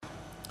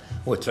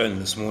We're turning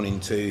this morning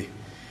to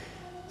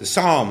the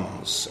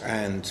Psalms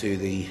and to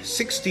the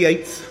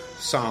 68th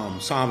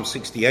Psalm, Psalm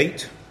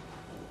 68.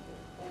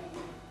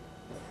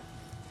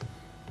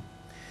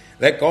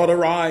 Let God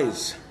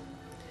arise,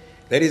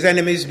 let his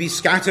enemies be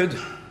scattered,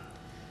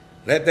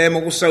 let them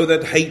also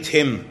that hate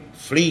him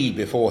flee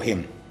before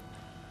him.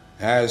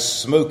 As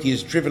smoke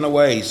is driven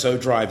away, so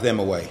drive them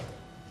away.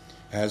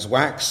 As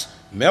wax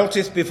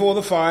melteth before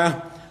the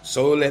fire,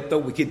 so let the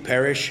wicked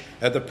perish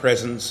at the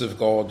presence of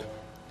God.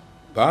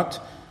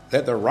 But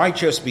let the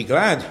righteous be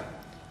glad,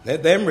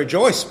 let them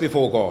rejoice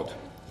before God,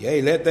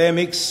 yea, let them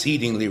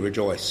exceedingly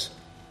rejoice.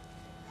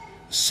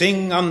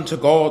 Sing unto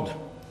God,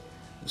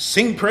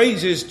 sing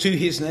praises to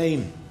his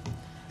name,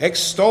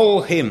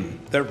 extol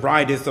him that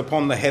rideth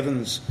upon the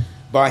heavens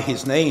by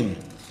his name,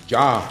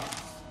 Jah,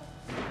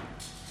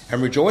 and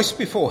rejoice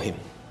before him.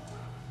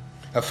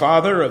 A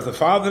father of the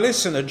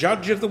fatherless and a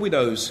judge of the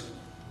widows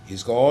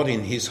is God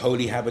in his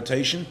holy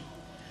habitation.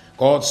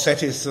 God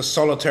setteth the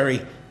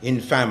solitary in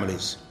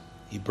families.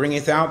 He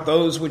bringeth out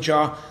those which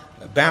are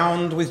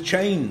bound with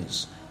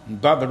chains,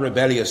 but the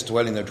rebellious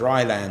dwell in the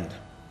dry land.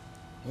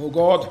 O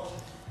God,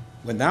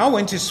 when thou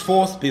wentest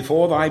forth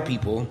before thy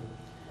people,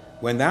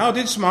 when thou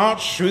didst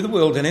march through the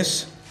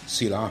wilderness,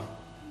 Selah,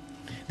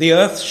 the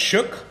earth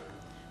shook,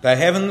 the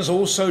heavens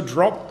also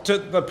dropped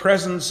at the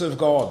presence of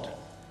God.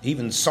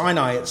 Even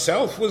Sinai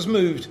itself was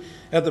moved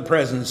at the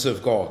presence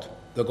of God,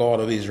 the God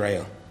of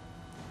Israel.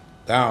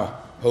 Thou,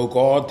 O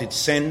God,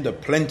 didst send a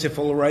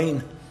plentiful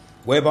rain,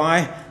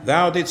 whereby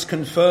thou didst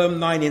confirm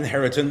thine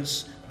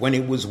inheritance when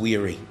it was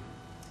weary.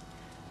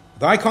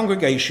 Thy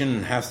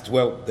congregation hath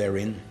dwelt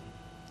therein.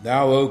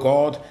 Thou, O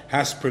God,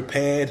 hast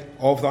prepared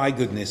of thy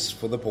goodness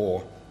for the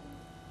poor.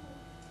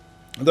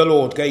 The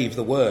Lord gave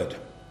the word.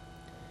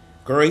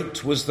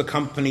 Great was the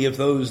company of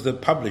those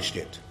that published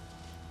it.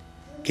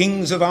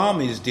 Kings of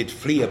armies did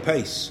flee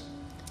apace,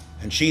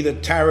 and she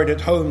that tarried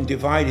at home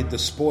divided the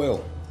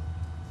spoil.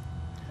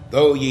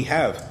 Though ye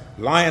have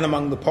lion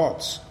among the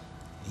pots,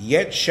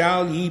 yet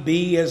shall ye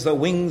be as the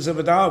wings of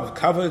a dove,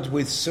 covered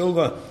with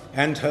silver,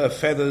 and her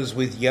feathers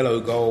with yellow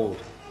gold.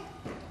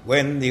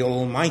 When the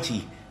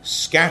Almighty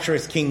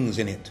scattereth kings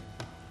in it,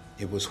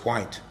 it was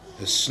white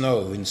as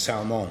snow in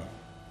Salmon.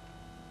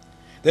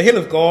 The hill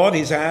of God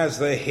is as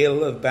the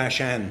hill of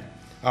Bashan,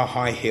 a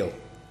high hill,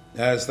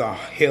 as the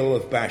hill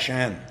of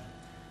Bashan.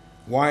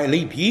 Why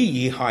leap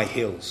ye high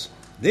hills?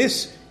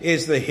 This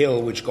is the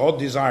hill which God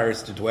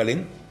desireth to dwell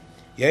in.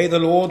 Yea, the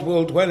Lord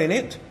will dwell in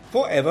it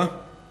for ever.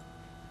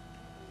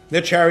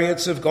 The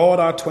chariots of God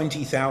are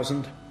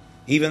 20,000,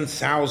 even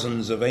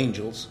thousands of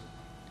angels.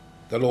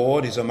 The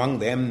Lord is among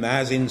them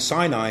as in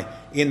Sinai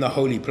in the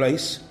holy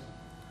place.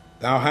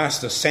 Thou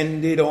hast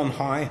ascended on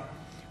high.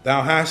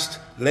 Thou hast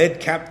led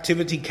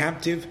captivity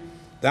captive.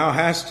 Thou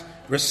hast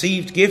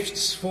received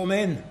gifts for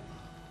men,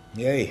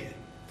 yea,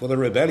 for the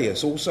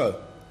rebellious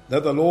also,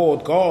 that the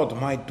Lord God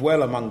might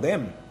dwell among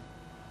them.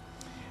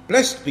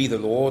 Blessed be the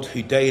Lord,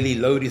 who daily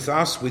loadeth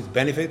us with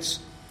benefits,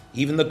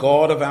 even the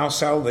God of our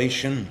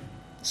salvation,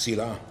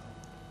 Selah.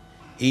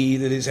 He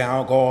that is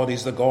our God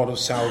is the God of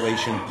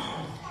salvation,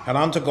 and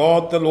unto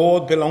God the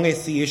Lord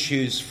belongeth the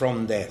issues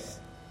from death.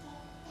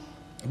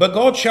 But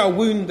God shall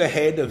wound the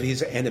head of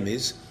his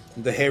enemies,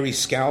 and the hairy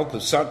scalp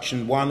of such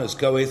an one as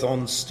goeth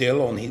on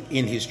still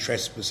in his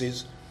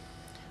trespasses.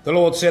 The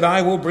Lord said,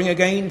 I will bring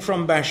again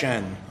from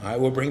Bashan, I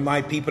will bring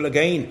my people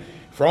again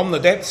from the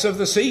depths of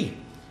the sea,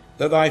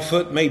 that thy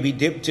foot may be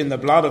dipped in the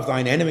blood of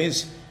thine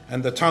enemies,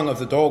 and the tongue of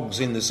the dogs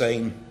in the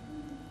same.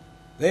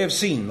 They have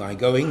seen thy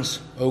goings,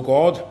 O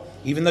God,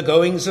 even the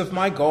goings of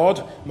my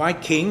God, my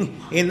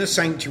King, in the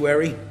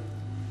sanctuary.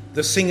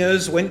 The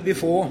singers went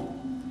before,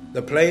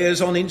 the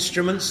players on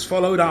instruments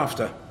followed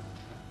after.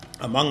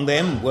 Among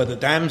them were the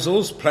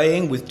damsels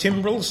playing with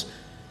timbrels.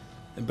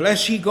 And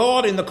bless ye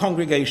God in the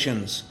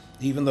congregations,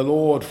 even the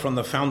Lord from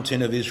the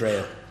fountain of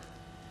Israel.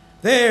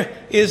 There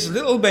is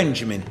little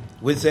Benjamin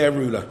with their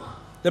ruler,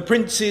 the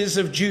princes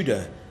of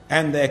Judah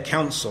and their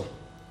council,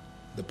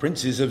 the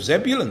princes of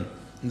Zebulun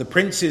and the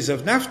princes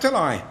of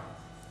Naphtali.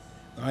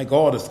 Thy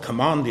God hath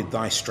commanded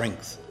thy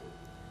strength.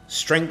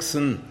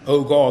 Strengthen,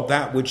 O God,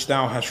 that which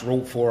thou hast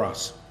wrought for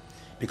us.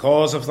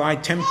 Because of thy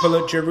temple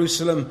at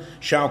Jerusalem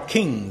shall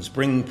kings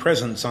bring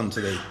presents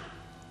unto thee.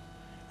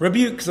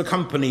 Rebuke the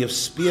company of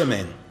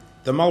spearmen,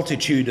 the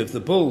multitude of the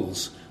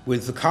bulls,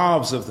 with the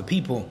calves of the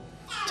people,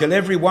 till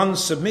every one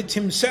submit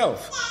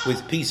himself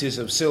with pieces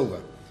of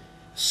silver.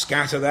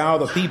 Scatter thou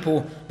the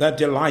people that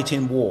delight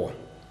in war.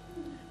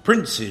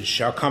 Princes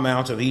shall come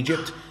out of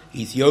Egypt.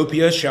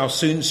 Ethiopia shall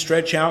soon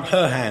stretch out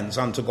her hands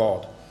unto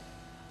God.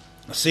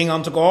 Sing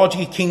unto God,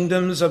 ye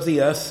kingdoms of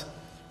the earth.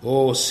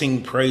 O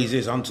sing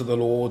praises unto the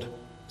Lord,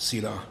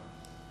 Selah.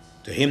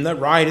 To him that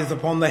rideth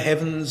upon the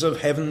heavens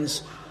of heavens,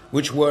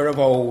 which were of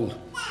old,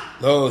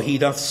 though he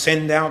doth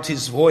send out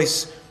his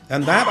voice,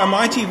 and that a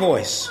mighty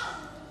voice.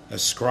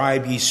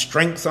 Ascribe ye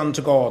strength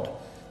unto God.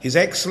 His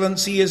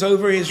excellency is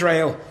over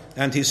Israel,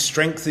 and his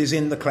strength is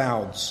in the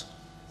clouds.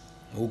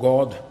 O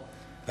God,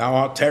 thou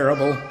art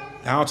terrible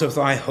out of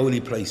thy holy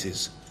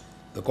places.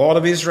 The God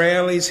of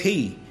Israel is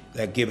he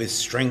that giveth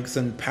strength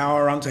and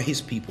power unto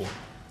his people.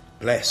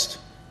 Blessed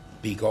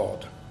be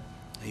God.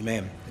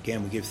 Amen.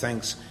 Again, we give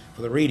thanks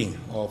for the reading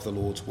of the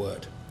Lord's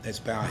word. Let's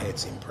bow our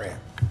heads in prayer.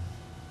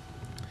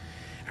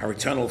 Our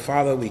eternal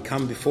Father, we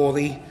come before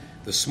thee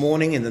this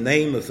morning in the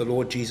name of the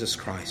Lord Jesus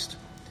Christ.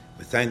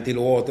 We thank thee,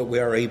 Lord, that we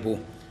are able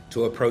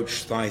to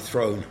approach thy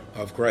throne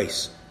of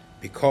grace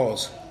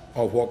because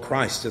of what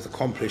Christ hath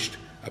accomplished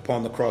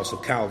upon the cross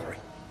of Calvary,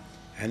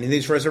 and in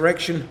his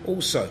resurrection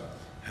also,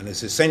 and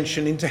his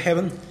ascension into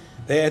heaven,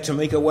 there to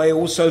make a way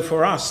also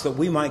for us that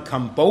we might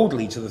come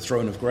boldly to the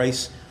throne of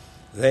grace,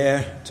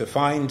 there to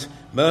find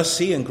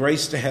mercy and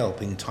grace to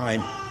help in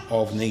time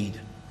of need.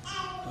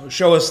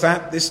 Show us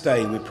that this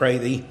day, we pray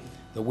thee,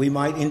 that we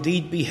might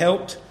indeed be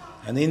helped,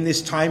 and in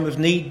this time of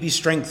need be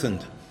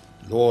strengthened.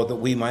 Lord, that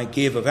we might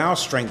give of our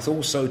strength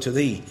also to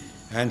thee,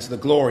 and to the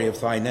glory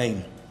of thy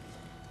name.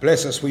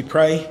 Bless us, we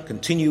pray.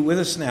 Continue with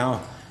us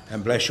now,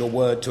 and bless your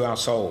word to our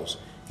souls.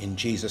 In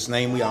Jesus'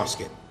 name we ask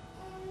it.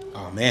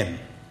 Amen.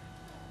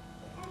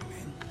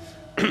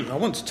 Amen. I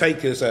want to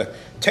take as a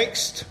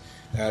text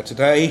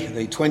today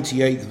the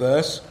 28th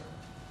verse.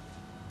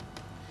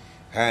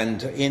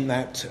 And in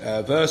that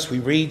verse we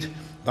read,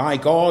 Thy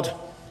God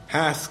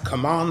hath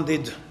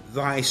commanded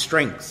thy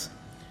strength.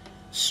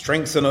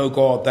 Strengthen, O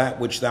God, that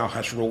which thou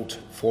hast wrought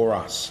for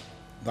us.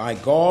 Thy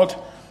God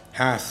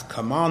hath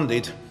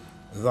commanded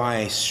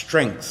thy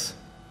strength.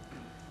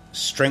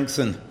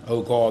 Strengthen,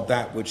 O God,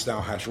 that which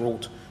thou hast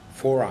wrought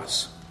for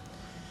us.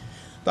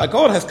 Thy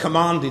God hath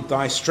commanded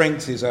thy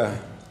strength is a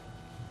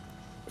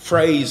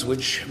phrase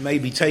which may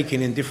be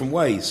taken in different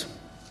ways.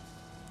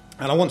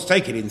 And I want to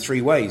take it in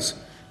three ways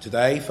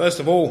today. First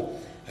of all,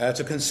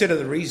 to consider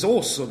the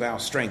resource of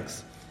our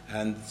strength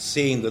and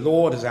seeing the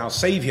Lord as our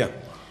Saviour.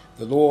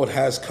 The Lord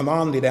has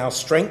commanded our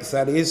strength,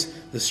 that is,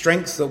 the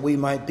strength that we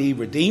might be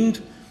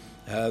redeemed,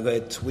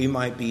 that we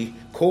might be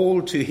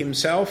called to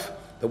himself,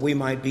 that we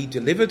might be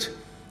delivered.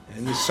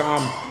 And this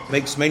psalm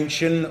makes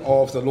mention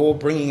of the Lord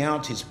bringing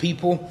out his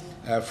people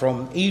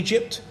from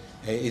Egypt.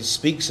 It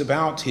speaks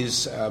about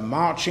his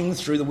marching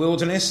through the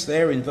wilderness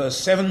there in verse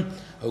 7.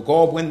 O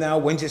God, when thou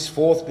wentest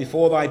forth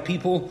before thy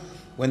people,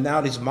 when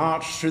thou didst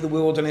march through the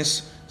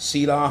wilderness,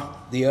 Selah,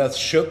 the earth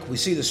shook. We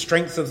see the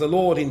strength of the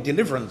Lord in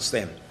deliverance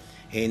then,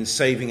 in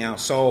saving our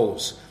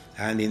souls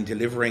and in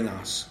delivering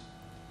us.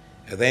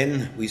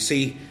 Then we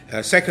see,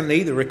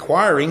 secondly, the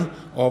requiring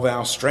of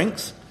our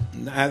strength,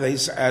 that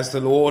is, as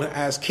the Lord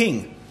as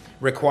King,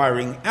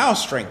 requiring our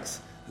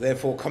strength,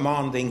 therefore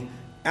commanding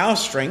our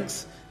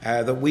strength,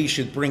 that we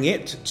should bring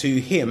it to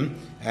him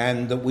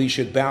and that we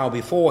should bow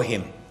before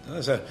him.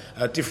 There's a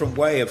different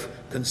way of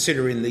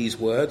considering these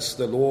words.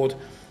 The Lord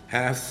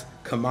hath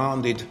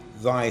commanded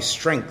thy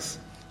strength.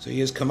 So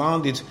he has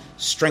commanded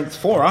strength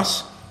for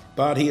us,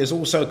 but he has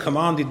also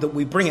commanded that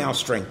we bring our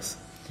strength.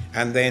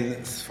 And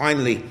then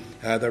finally,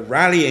 the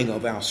rallying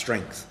of our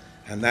strength.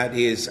 And that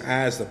is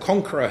as the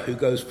conqueror who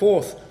goes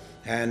forth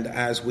and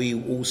as we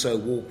also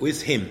walk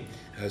with him.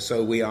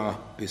 So we are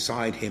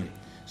beside him.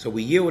 So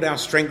we yield our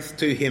strength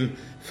to him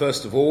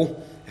first of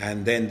all,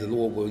 and then the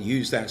Lord will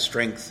use that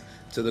strength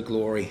to the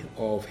glory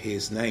of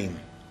his name.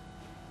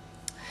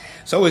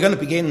 So we're going to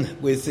begin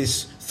with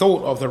this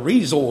thought of the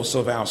resource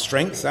of our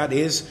strength, that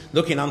is,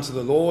 looking unto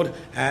the Lord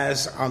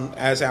as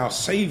our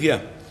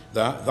Saviour.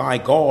 Thy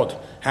God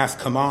hath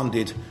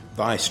commanded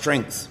thy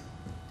strength.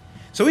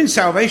 So in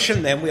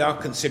salvation then we are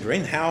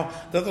considering how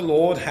that the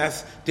Lord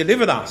hath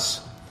delivered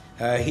us.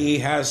 He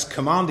has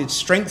commanded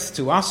strength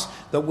to us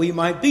that we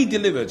might be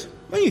delivered.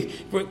 When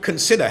you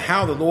consider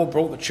how the Lord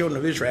brought the children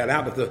of Israel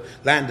out of the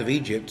land of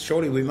Egypt,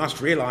 surely we must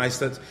realize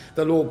that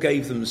the Lord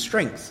gave them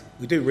strength.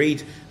 We do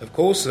read, of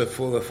course, that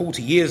for the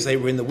 40 years they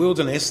were in the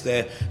wilderness,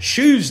 their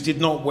shoes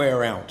did not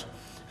wear out.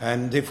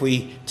 And if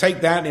we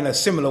take that in a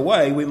similar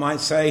way, we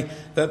might say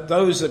that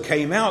those that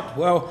came out,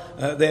 well,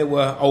 there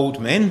were old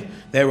men,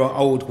 there were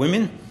old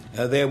women,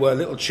 there were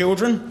little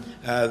children,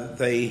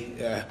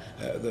 the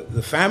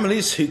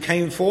families who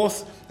came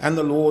forth, and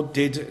the Lord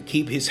did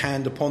keep his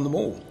hand upon them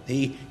all.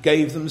 He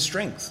gave them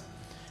strength.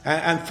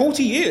 And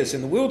 40 years in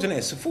the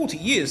wilderness, 40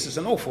 years is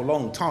an awful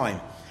long time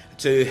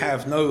to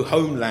have no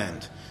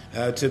homeland,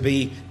 to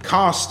be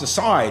cast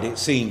aside, it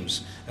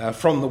seems,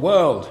 from the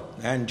world,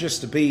 and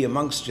just to be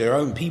amongst your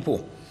own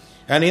people.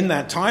 And in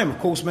that time, of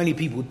course, many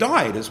people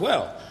died as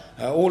well.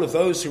 All of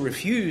those who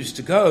refused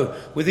to go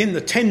within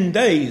the 10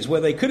 days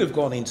where they could have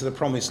gone into the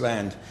promised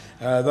land,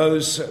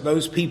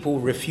 those people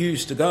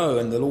refused to go,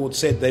 and the Lord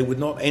said they would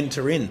not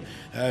enter in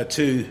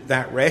to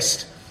that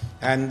rest,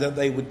 and that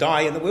they would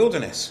die in the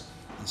wilderness.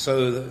 And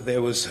so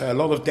there was a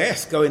lot of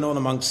death going on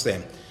amongst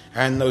them,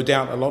 and no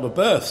doubt a lot of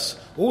births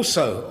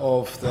also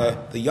of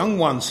the young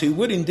ones who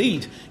would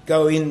indeed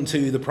go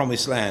into the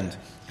promised land,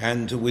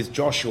 and with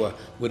Joshua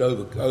would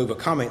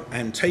overcome it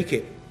and take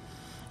it.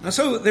 And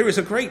so there is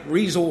a great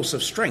resource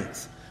of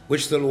strength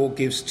which the Lord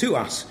gives to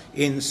us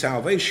in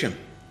salvation.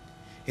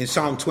 In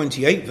Psalm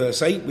 28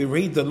 verse 8 we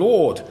read, "The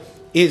Lord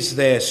is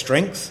their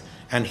strength,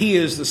 and he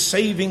is the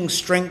saving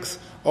strength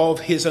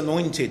of his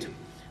anointed."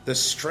 The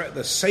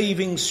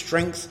saving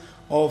strength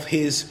of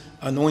his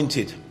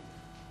anointed.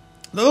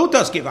 The Lord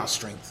does give us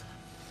strength.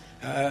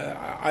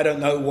 I don't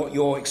know what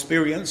your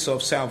experience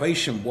of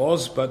salvation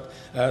was, but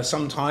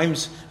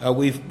sometimes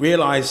we've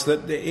realized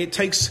that it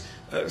takes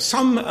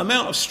some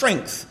amount of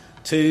strength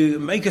to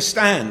make a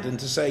stand and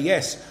to say,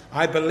 yes,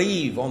 I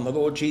believe on the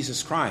Lord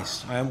Jesus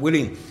Christ. I am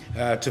willing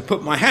to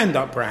put my hand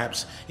up,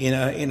 perhaps,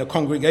 in a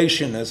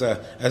congregation as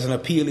an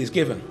appeal is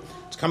given.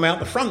 To come out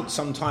the front,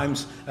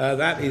 sometimes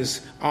that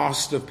is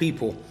asked of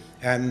people,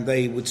 and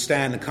they would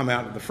stand and come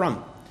out at the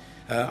front.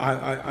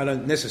 I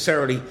don't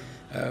necessarily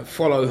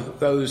follow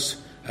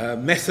those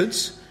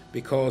methods,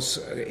 because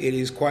it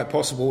is quite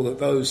possible that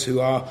those who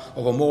are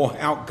of a more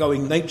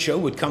outgoing nature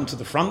would come to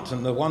the front,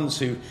 and the ones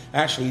who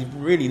actually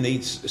really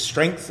need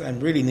strength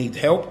and really need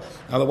help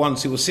are the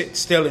ones who will sit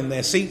still in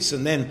their seats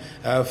and then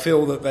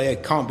feel that they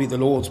can't be the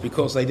Lord's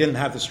because they didn't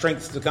have the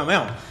strength to come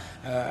out.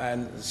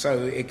 And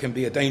so it can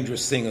be a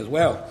dangerous thing as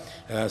well.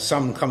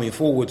 Some coming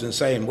forward and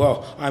saying,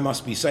 well, I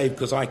must be saved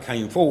because I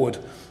came forward,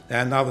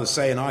 and others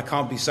saying, I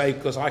can't be saved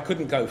because I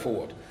couldn't go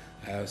forward.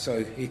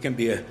 So it can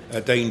be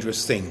a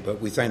dangerous thing, but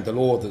we thank the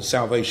Lord that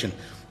salvation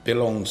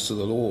belongs to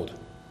the Lord.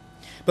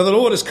 But the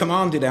Lord has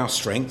commanded our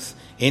strength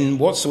in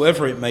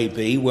whatsoever it may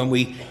be when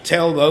we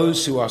tell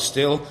those who are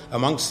still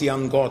amongst the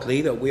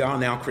ungodly that we are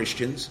now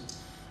Christians,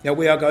 that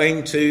we are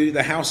going to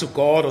the house of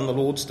God on the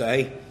Lord's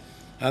day,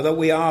 that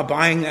we are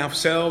buying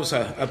ourselves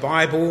a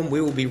Bible and we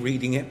will be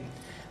reading it,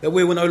 that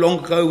we will no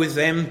longer go with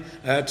them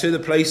to the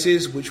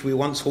places which we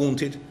once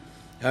haunted,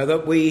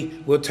 that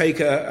we will take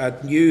a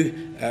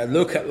new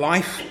look at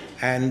life,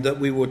 and that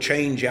we will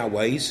change our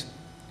ways.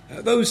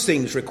 Those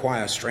things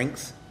require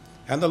strength,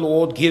 and the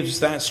Lord gives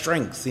that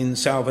strength in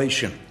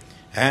salvation,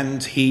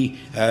 and he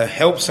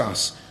helps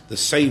us, the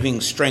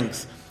saving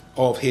strength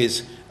of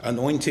his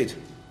anointed.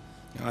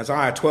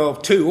 Isaiah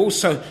 12:2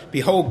 also,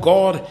 behold,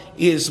 God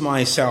is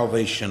my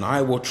salvation.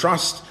 I will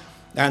trust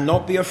and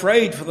not be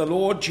afraid, for the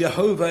Lord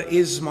Jehovah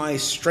is my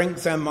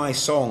strength and my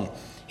song.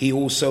 He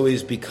also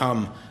is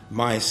become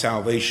my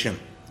salvation.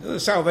 The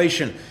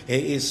salvation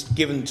is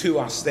given to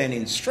us then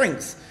in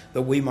strength,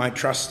 that we might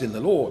trust in the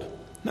Lord.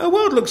 No, the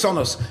world looks on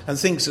us and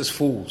thinks us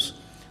fools.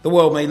 The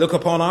world may look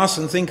upon us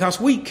and think us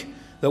weak,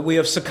 that we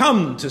have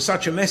succumbed to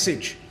such a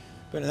message.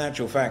 But in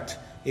actual fact,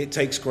 it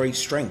takes great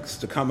strength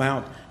to come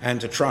out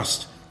and to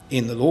trust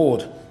in the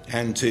Lord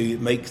and to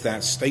make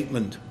that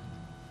statement.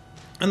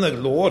 And the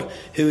Lord,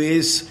 who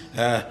is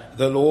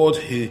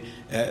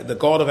the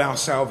God of our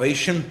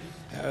salvation,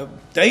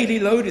 daily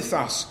loadeth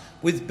us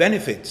with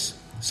benefits.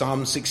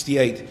 Psalm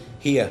 68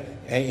 here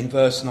in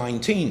verse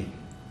 19.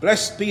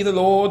 Blessed be the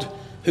Lord,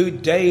 who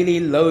daily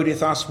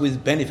loadeth us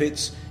with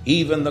benefits,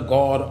 even the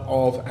God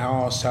of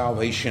our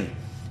salvation.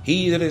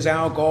 He that is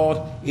our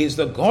God is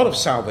the God of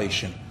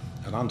salvation,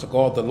 and unto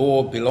God the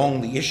Lord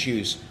belong the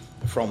issues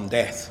from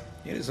death.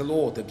 It is the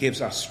Lord that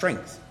gives us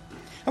strength.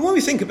 And when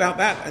we think about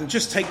that, and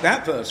just take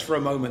that verse for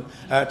a moment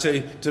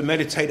to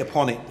meditate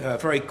upon it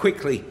very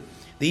quickly,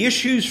 the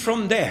issues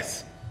from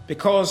death,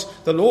 because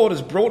the Lord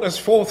has brought us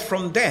forth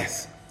from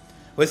death.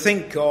 We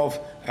think of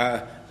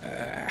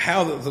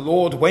how the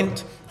Lord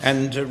went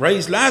and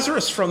raised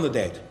Lazarus from the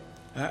dead.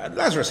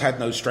 Lazarus had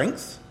no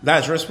strength.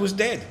 Lazarus was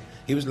dead.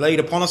 He was laid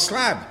upon a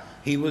slab.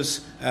 He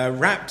was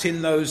wrapped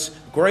in those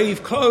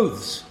grave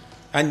clothes.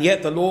 And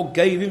yet the Lord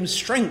gave him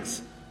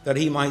strength that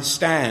he might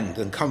stand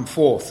and come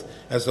forth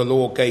as the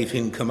Lord gave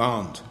him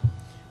command.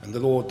 And the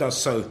Lord does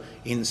so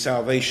in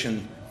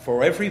salvation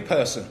for every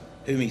person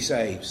whom he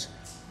saves.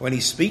 When he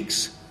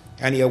speaks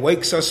and he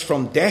awakes us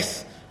from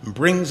death and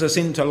brings us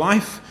into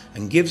life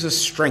and gives us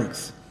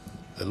strength.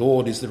 The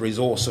Lord is the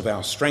resource of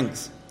our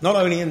strength, not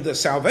only in the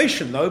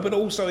salvation, though, but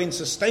also in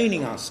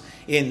sustaining us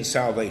in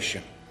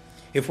salvation.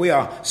 If we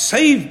are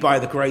saved by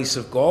the grace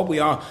of God, we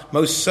are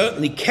most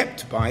certainly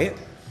kept by it.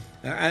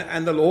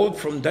 And the Lord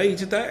from day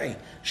to day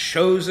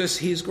shows us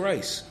his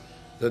grace.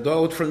 The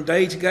Lord from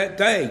day to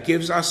day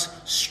gives us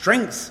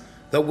strength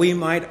that we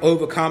might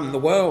overcome the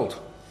world.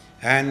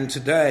 And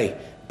today,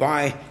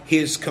 by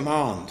his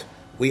command,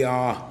 we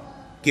are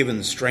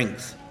given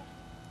strength.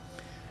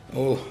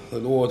 Oh, the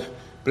Lord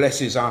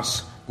blesses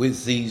us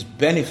with these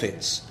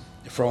benefits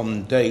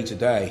from day to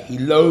day. He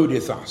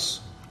loadeth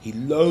us. He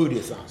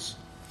loadeth us.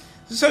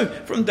 So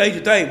from day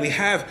to day we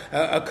have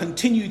a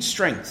continued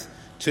strength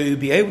to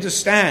be able to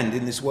stand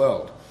in this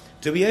world,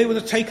 to be able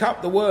to take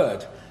up the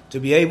word, to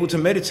be able to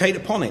meditate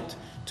upon it,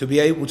 to be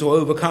able to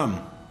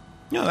overcome.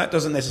 Now, that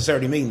doesn't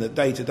necessarily mean that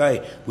day to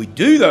day we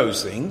do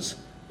those things,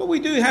 but we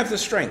do have the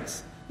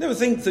strength. Never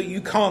think that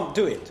you can't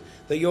do it,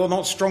 that you're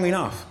not strong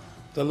enough.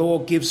 The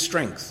Lord gives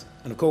strength.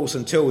 And of course,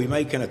 until we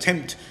make an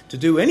attempt to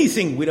do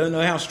anything, we don't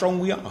know how strong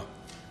we are.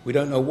 We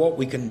don't know what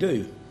we can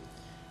do.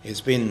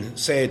 It's been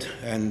said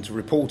and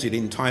reported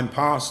in time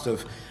past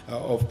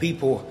of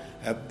people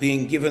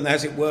being given,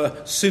 as it were,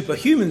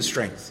 superhuman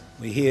strength.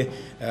 We hear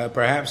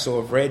perhaps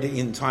or have read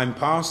in time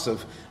past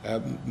of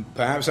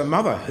perhaps a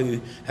mother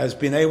who has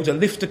been able to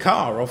lift a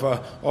car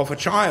off a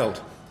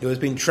child who has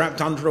been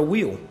trapped under a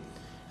wheel.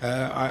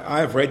 I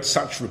have read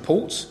such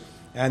reports,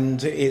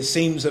 And it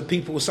seems that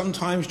people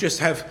sometimes just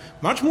have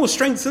much more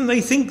strength than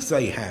they think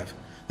they have.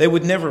 They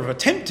would never have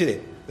attempted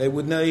it. They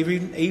would never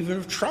even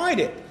have tried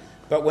it.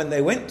 But when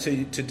they went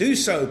to do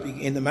so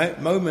in the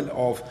moment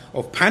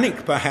of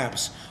panic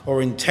perhaps,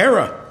 or in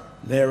terror,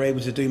 they're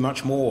able to do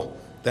much more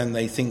than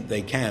they think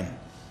they can.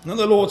 And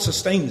the Lord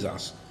sustains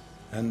us,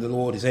 and the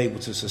Lord is able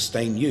to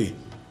sustain you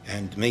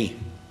and me.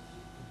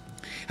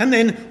 And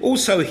then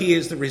also he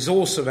is the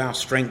resource of our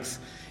strength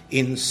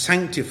in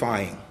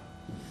sanctifying.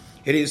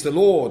 It is the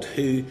Lord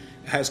who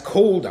has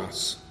called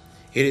us.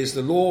 It is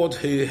the Lord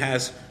who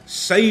has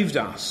saved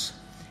us.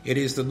 It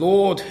is the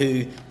Lord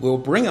who will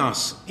bring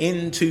us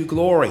into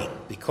glory,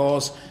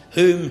 because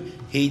whom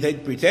he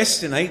did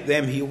predestinate,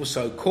 them he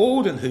also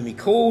called, and whom he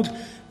called,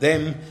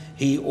 them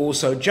he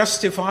also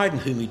justified,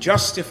 and whom he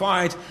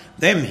justified,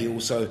 them he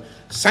also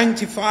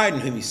sanctified,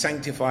 and whom he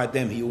sanctified,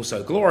 them he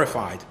also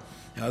glorified.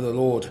 Now the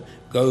Lord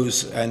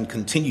goes and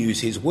continues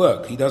his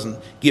work. He doesn't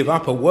give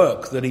up a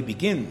work that he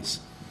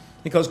begins,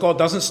 because God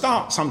doesn't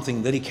start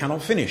something that he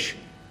cannot finish,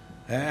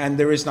 and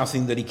there is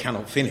nothing that he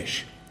cannot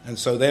finish. And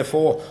so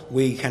therefore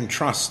we can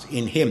trust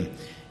in him.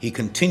 He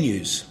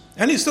continues.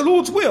 And it's the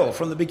Lord's will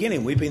from the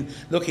beginning. We've been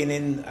looking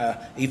in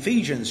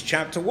Ephesians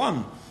chapter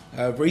 1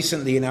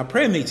 recently in our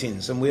prayer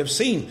meetings, and we have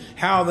seen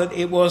how that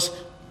it was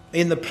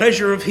in the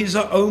pleasure of his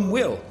own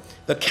will,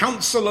 the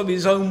counsel of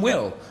his own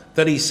will,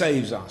 that he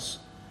saves us.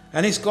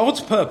 And it's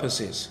God's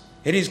purposes.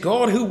 It is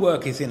God who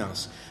worketh in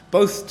us,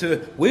 both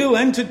to will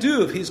and to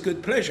do of his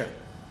good pleasure.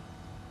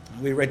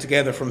 We read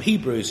together from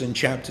Hebrews in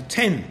chapter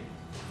 10.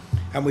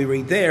 And we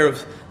read there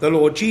of the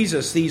Lord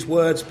Jesus, these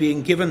words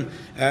being given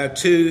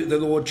to the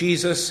Lord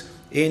Jesus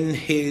in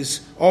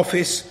his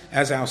office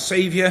as our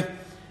Saviour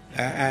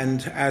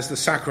and as the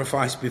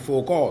sacrifice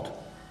before God.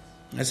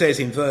 It says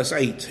in verse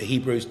 8,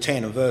 Hebrews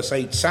 10 and verse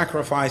 8,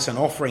 sacrifice and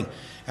offering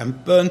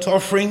and burnt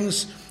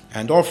offerings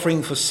and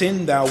offering for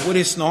sin thou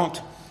wouldest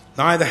not,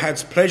 neither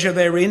hadst pleasure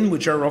therein,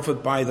 which are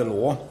offered by the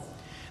law.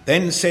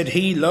 Then said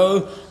he,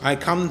 Lo, I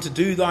come to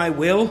do thy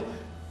will,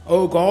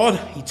 O God.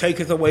 He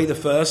taketh away the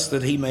first,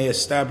 that he may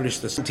establish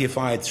the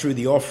sanctified through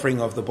the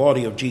offering of the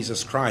body of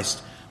Jesus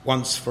Christ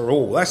once for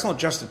all. That's not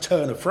just a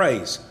turn of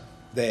phrase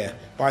there,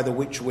 by the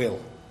which will.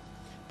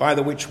 By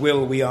the which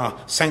will we are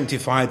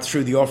sanctified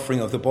through the offering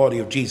of the body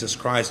of Jesus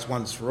Christ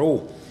once for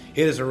all.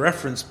 It is a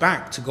reference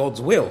back to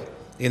God's will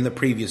in the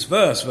previous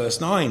verse, verse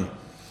 9.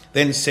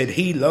 Then said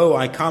he, Lo,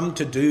 I come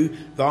to do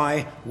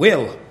thy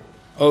will,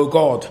 O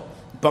God,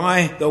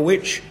 by the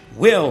which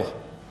will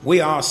we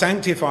are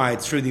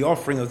sanctified through the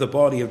offering of the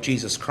body of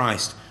Jesus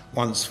Christ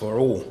once for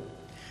all.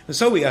 And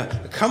so we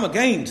come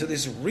again to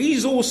this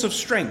resource of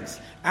strength,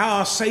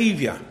 our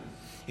Saviour.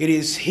 It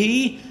is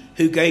he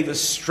who gave us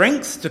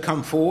strength to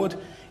come forward.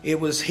 It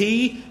was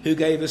he who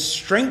gave us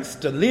strength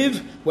to live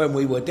when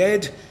we were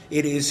dead.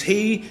 It is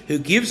he who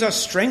gives us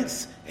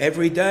strength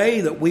every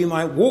day that we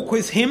might walk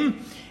with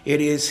him.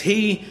 It is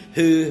he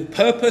who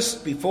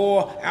purposed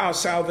before our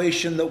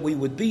salvation that we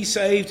would be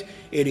saved.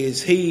 It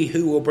is he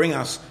who will bring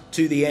us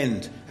to the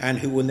end and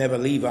who will never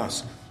leave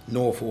us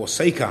nor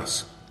forsake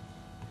us.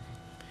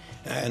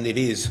 And it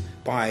is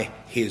by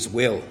his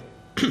will.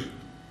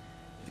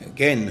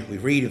 Again, we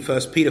read in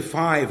 1 Peter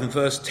 5 and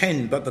verse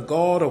 10, But the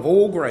God of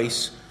all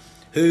grace,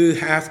 who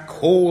hath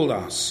called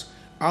us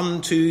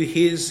unto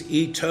his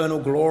eternal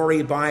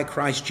glory by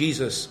Christ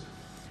Jesus,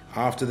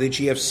 after that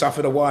ye have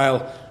suffered a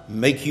while,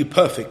 make you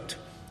perfect,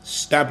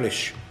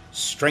 establish,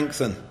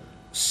 strengthen,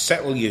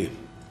 settle you.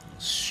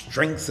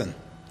 Strengthen.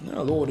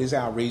 The Lord is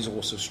our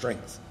resource of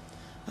strength.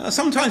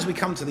 Sometimes we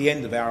come to the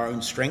end of our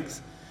own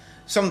strength.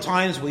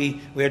 Sometimes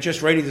we are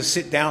just ready to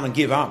sit down and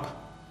give up.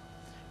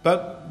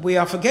 But we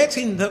are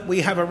forgetting that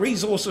we have a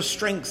resource of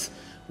strength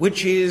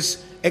which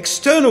is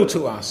external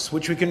to us,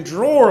 which we can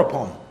draw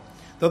upon.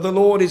 That the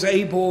Lord is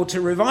able to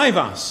revive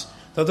us.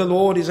 That the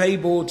Lord is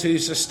able to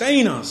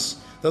sustain us.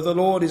 That the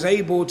Lord is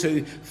able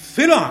to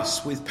fill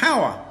us with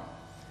power,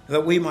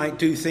 that we might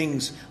do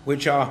things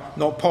which are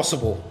not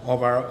possible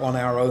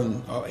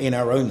in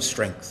our own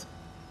strength.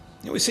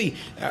 We see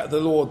the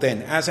Lord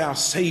then as our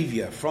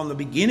Saviour from the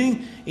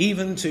beginning,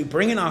 even to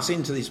bringing us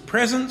into his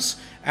presence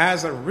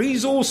as a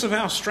resource of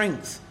our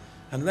strength.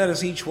 And let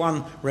us each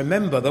one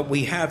remember that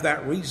we have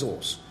that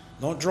resource,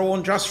 not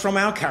drawn just from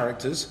our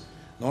characters,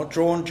 not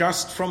drawn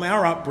just from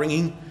our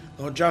upbringing,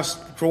 not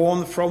just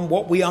drawn from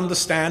what we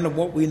understand and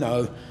what we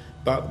know,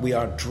 but we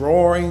are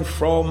drawing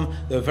from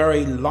the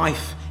very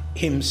life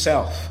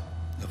himself.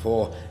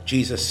 For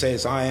Jesus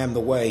says, I am the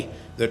way,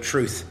 the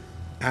truth,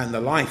 and the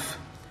life.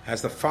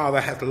 As the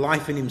Father hath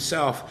life in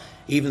himself,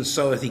 even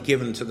so hath he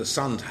given to the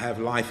Son to have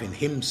life in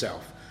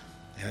himself.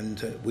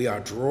 And we are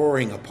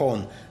drawing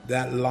upon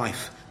that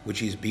life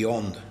which is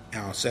beyond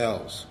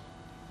ourselves.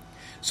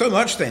 So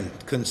much then,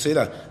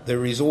 consider the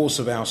resource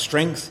of our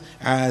strength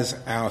as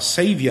our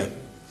Saviour.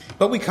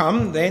 But we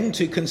come then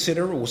to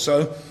consider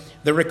also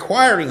the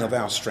requiring of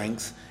our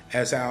strength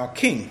as our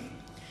King.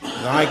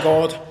 Thy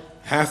God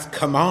hath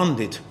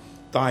commanded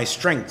thy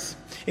strength.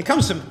 It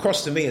comes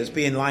across to me as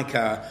being like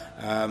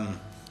a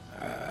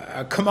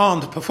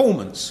command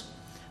performance.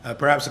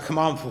 Perhaps a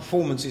command for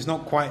performance is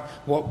not quite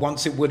what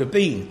once it would have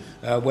been,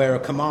 where a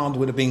command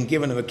would have been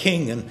given of a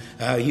king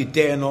and you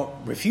dare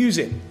not refuse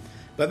it.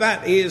 But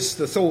that is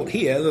the thought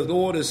here. The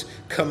Lord has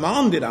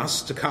commanded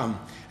us to come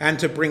and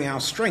to bring our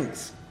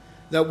strength,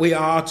 that we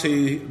are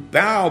to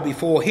bow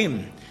before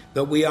him,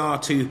 that we are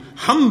to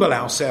humble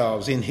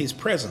ourselves in his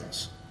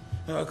presence.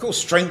 Of course,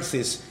 strength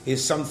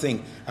is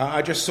something.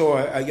 I just saw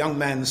a young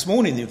man this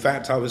morning. In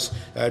fact, I was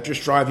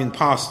just driving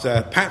past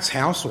Pat's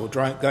house, or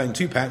going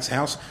to Pat's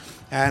house,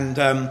 and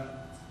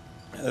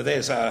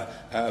there's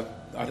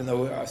I don't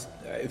know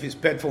if it's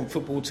Bedford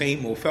football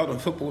team or Felton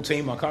football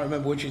team. I can't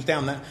remember which is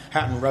down that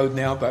Hatton Road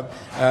now. But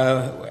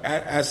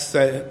as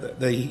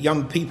the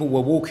young people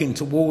were walking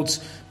towards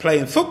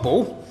playing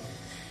football,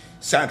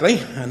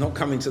 sadly, not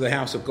coming to the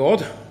house of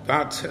God,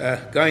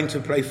 but going to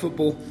play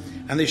football,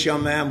 and this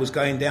young man was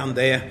going down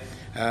there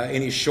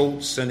in his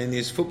shorts and in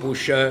his football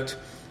shirt,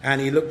 and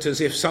he looked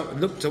as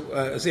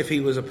if he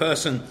was a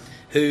person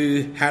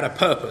who had a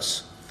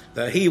purpose,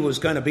 that he was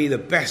going to be the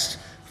best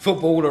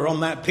footballer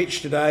on that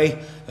pitch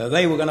today, that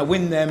they were going to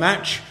win their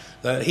match,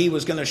 that he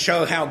was going to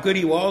show how good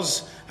he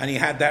was, and he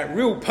had that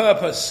real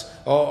purpose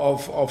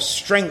of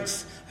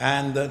strength,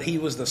 and that he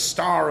was the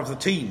star of the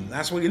team.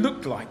 That's what he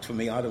looked like to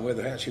me. I don't know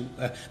whether actually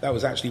that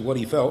was actually what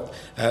he felt,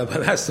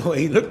 but that's the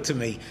way he looked to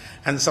me.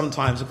 And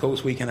sometimes, of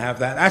course, we can have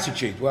that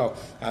attitude. Well,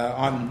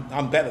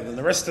 I'm better than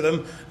the rest of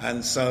them,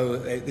 and so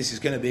this is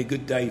going to be a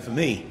good day for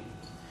me.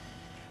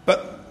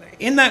 But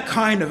in that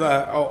kind of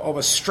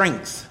a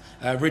strength,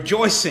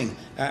 rejoicing,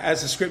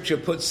 as the scripture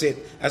puts it,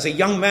 as a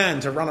young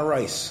man to run a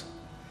race.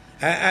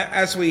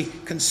 As we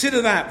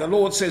consider that, the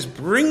Lord says,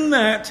 bring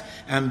that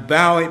and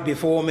bow it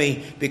before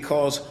me,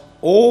 because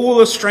all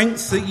the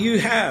strength that you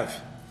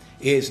have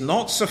is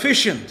not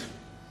sufficient.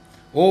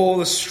 All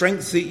the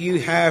strength that you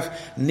have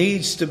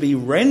needs to be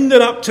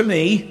rendered up to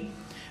me,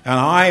 and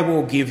I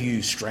will give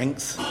you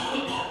strength.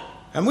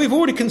 And we've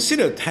already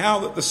considered how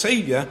that the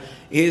Saviour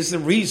is the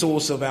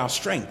resource of our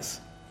strength.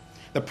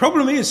 The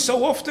problem is,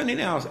 so often in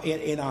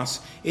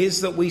us,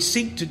 is that we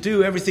seek to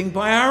do everything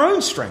by our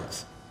own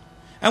strength.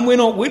 And we're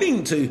not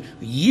willing to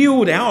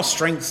yield our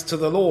strength to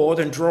the Lord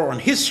and draw on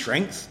his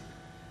strength,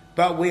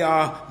 but we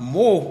are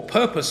more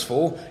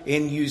purposeful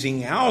in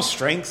using our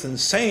strength and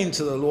saying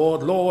to the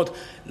Lord, Lord,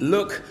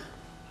 look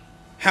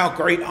how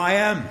great I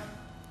am.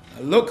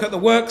 Look at the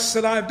works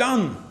that I've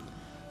done.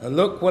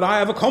 Look what I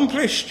have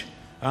accomplished.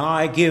 And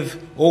I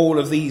give all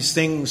of these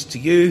things to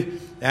you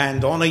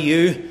and honour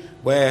you,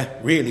 where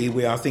really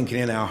we are thinking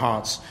in our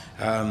hearts,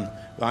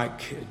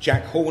 like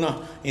Jack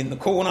Horner in the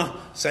corner,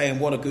 saying,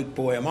 what a good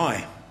boy am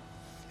I.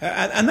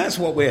 And that's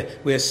what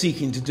we're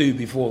seeking to do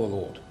before the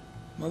Lord.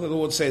 Well, the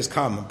Lord says,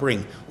 come and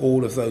bring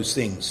all of those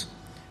things.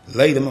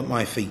 Lay them at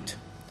my feet.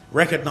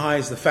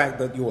 Recognise the fact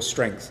that your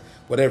strength,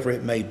 whatever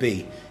it may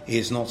be,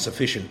 is not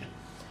sufficient.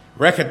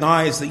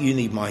 Recognise that you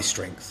need my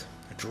strength.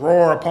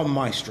 Draw upon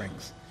my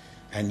strength,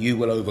 and you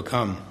will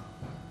overcome.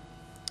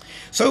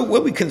 So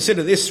when we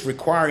consider this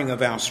requiring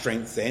of our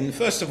strength, then,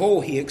 first of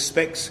all, he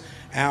expects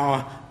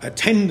our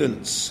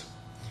attendance.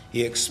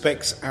 He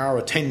expects our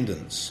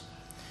attendance.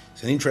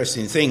 It's an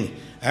interesting thing,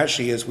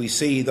 actually, as we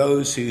see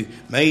those who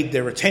made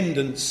their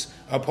attendance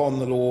upon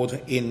the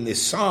Lord in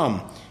this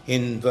psalm.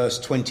 In verse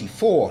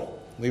 24,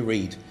 we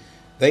read,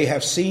 they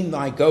have seen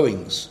thy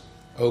goings,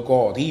 O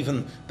God,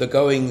 even the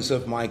goings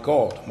of my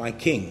God, my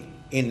King,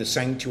 in the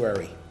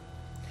sanctuary.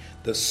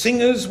 The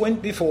singers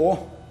went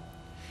before,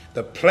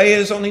 the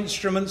players on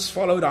instruments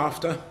followed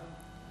after.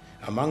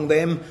 Among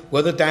them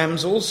were the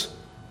damsels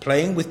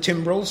playing with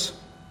timbrels.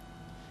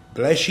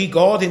 Bless ye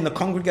God in the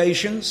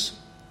congregations,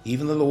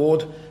 even the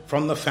Lord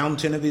from the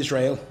fountain of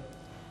Israel.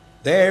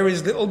 There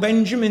is little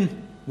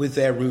Benjamin with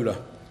their ruler,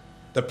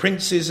 the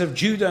princes of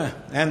Judah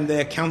and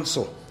their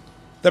council,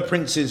 the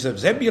princes of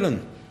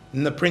Zebulun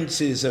and the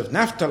princes of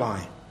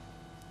Naphtali.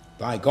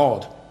 Thy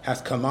God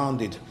hath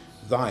commanded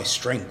thy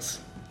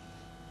strength.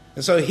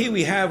 And so here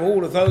we have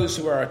all of those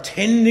who are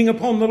attending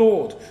upon the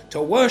Lord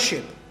to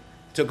worship,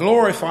 to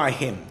glorify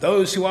him,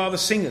 those who are the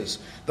singers,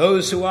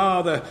 those who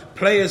are the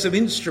players of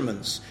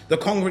instruments, the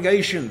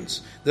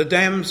congregations, the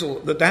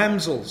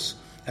damsels,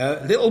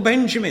 little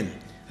Benjamin.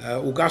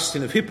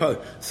 Augustine of Hippo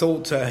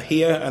thought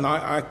here, and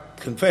I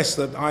confess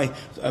that I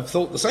have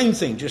thought the same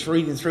thing just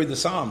reading through the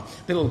psalm,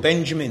 little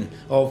Benjamin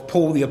of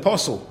Paul the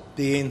Apostle,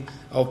 being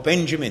of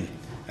Benjamin,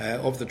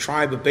 of the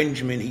tribe of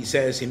Benjamin, he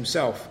says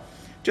himself.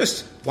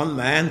 Just one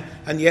man,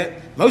 and yet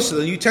most of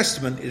the New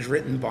Testament is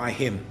written by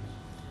him.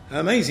 An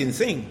amazing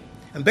thing.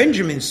 And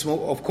Benjamin,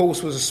 of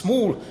course, was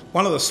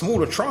one of the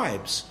smaller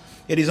tribes.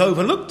 It is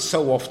overlooked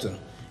so often.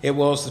 It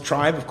was the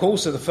tribe, of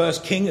course, of the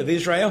first king of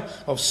Israel,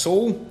 of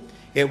Saul.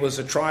 It was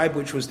a tribe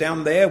which was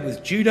down there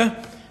with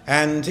Judah,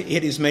 and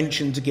it is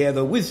mentioned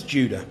together with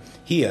Judah.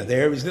 Here,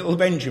 there is little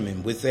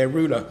Benjamin with their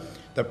ruler,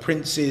 the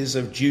princes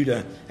of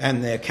Judah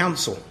and their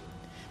council.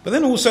 But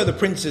then also the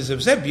princes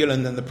of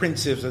Zebulun and the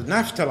princes of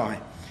Naphtali.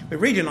 We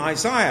read in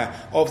Isaiah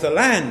of the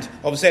land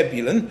of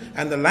Zebulun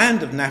and the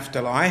land of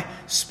Naphtali,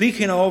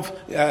 speaking of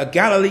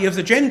Galilee of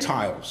the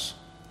Gentiles.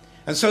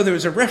 And so there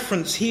is a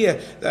reference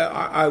here that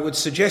I would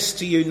suggest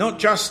to you, not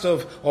just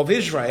of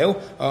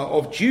Israel,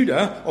 of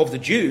Judah, of the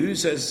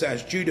Jews,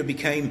 as Judah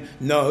became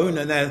known,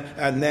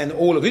 and then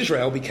all of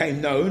Israel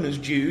became known as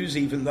Jews,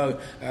 even though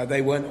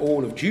they weren't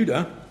all of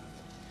Judah,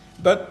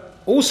 but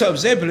also of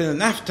Zebulun and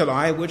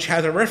Naphtali, which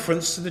had a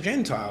reference to the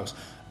Gentiles.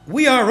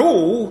 We are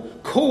all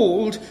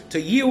called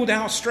to yield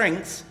our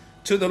strength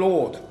to the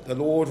Lord. The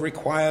Lord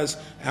requires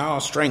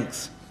our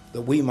strength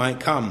that we might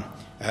come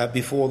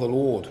before the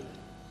Lord.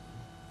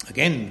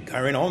 Again,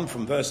 carrying on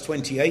from verse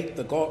 28,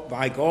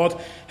 thy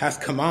God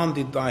hath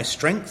commanded thy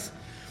strength.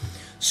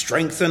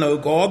 Strengthen, O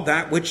God,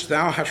 that which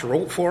thou hast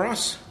wrought for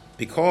us.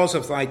 Because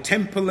of thy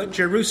temple at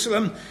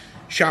Jerusalem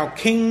shall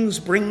kings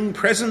bring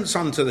presents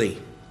unto thee.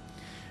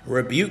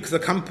 Rebuke the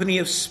company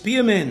of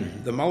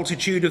spearmen, the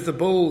multitude of the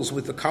bulls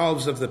with the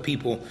calves of the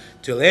people,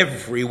 till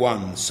every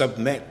one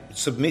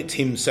submit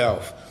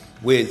himself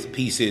with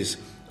pieces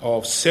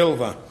of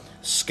silver.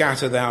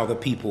 Scatter thou the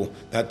people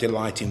that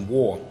delight in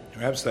war.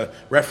 Perhaps the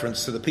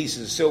reference to the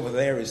pieces of silver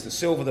there is the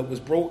silver that was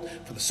brought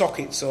for the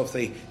sockets of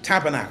the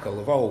tabernacle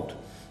of old.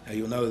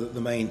 You'll know that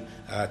the main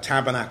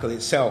tabernacle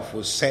itself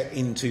was set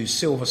into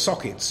silver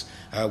sockets,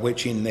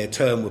 which in their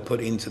turn were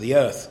put into the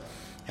earth.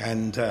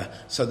 And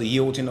so the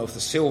yielding of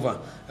the silver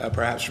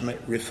perhaps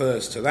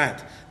refers to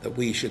that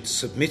we should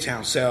submit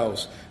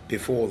ourselves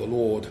before the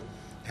Lord,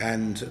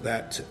 and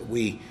that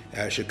we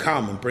should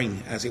come and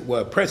bring, as it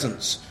were,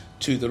 presents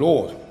to the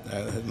Lord.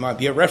 There might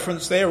be a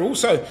reference there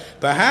also,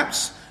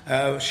 perhaps,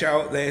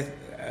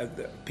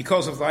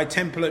 because of thy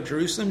temple at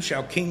Jerusalem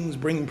shall kings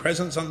bring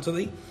presents unto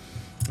thee.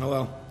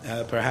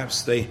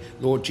 Perhaps the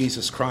Lord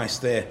Jesus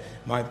Christ there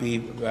might be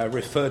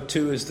referred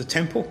to as the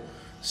temple.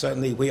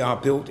 Certainly we are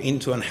built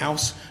into an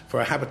house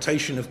for a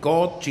habitation of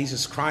God,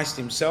 Jesus Christ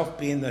himself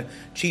being the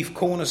chief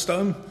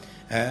cornerstone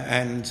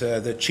and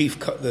the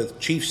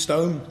chief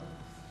stone.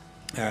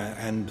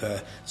 And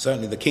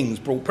certainly the kings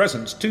brought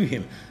presents to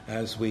him,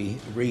 as we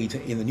read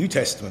in the New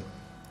Testament.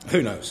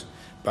 Who knows?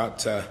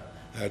 But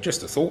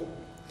just a thought.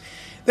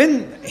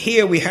 Then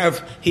here we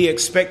have, he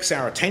expects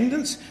our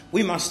attendance.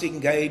 We must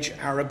engage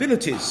our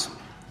abilities.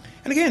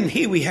 And again,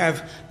 here we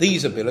have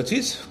these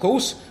abilities. Of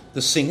course,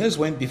 the singers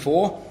went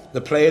before,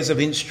 the players of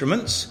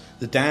instruments,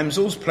 the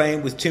damsels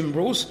playing with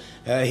timbrels.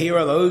 Here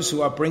are those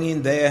who are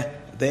bringing their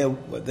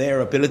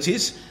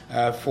abilities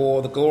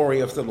for the glory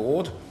of the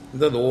Lord.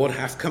 The Lord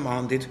hath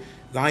commanded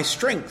thy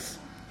strength.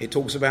 It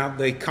talks about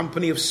the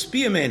company of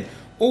spearmen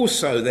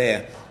also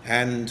there,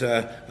 and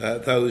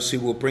those who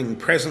will bring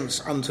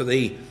presents unto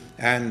thee,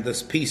 and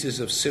the pieces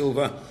of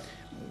silver.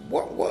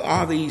 What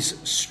are these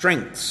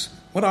strengths?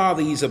 What are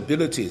these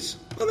abilities?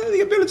 Well, they're the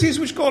abilities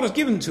which God has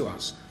given to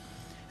us.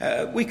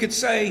 We could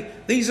say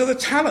these are the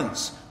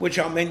talents which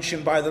are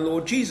mentioned by the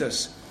Lord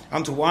Jesus.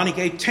 Unto one he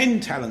gave 10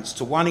 talents,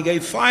 to one he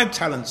gave 5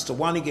 talents, to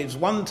one he gives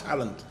 1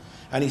 talent.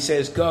 And he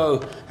says,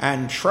 go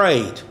and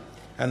trade.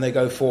 And they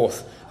go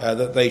forth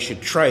that they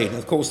should trade. And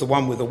of course, the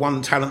one with the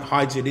 1 talent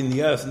hides it in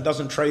the earth and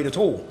doesn't trade at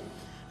all.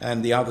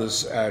 And the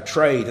others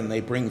trade, and they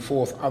bring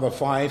forth other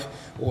 5,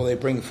 or they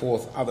bring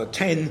forth other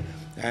 10,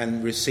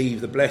 and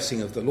receive the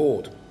blessing of the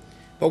Lord.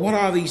 But what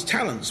are these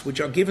talents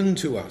which are given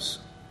to us?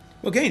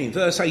 Well, again, in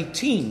verse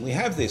 18, we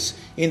have this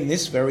in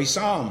this very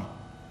psalm.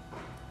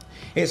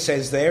 It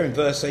says there in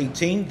verse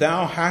 18,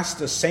 thou hast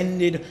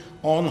ascended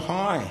on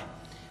high.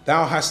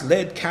 Thou hast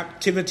led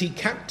captivity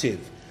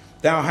captive.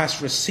 Thou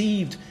hast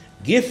received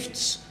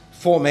gifts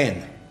for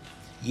men.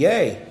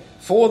 Yea,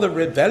 for the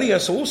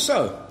rebellious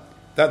also,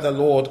 that the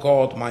Lord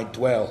God might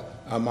dwell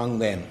among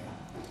them.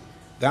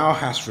 Thou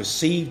hast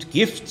received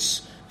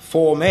gifts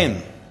for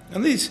men.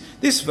 And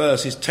this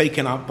verse is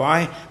taken up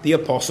by the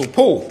Apostle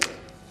Paul.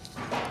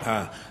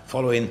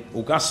 Following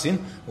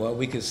Augustine, well,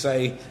 we could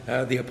say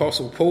the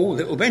Apostle Paul,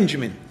 little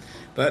Benjamin.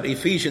 But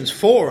Ephesians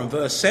 4 and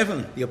verse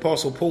 7, the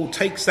Apostle Paul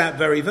takes that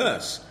very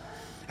verse.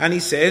 And he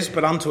says,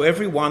 but unto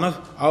every one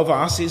of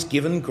us is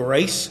given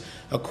grace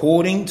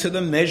according to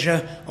the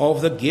measure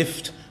of the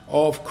gift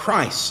of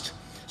Christ.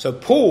 So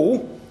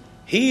Paul,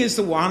 he is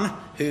the one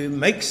who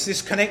makes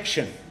this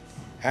connection.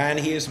 And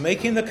he is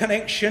making the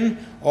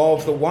connection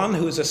of the one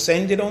who has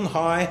ascended on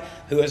high,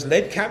 who has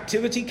led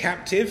captivity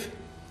captive,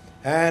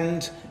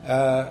 and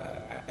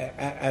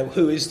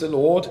who is the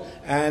Lord,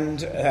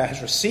 and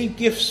has received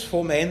gifts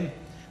for men.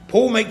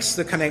 Paul makes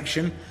the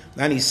connection,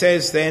 and he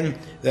says then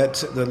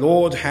that the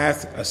Lord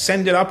hath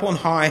ascended up on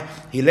high,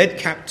 he led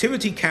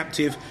captivity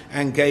captive,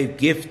 and gave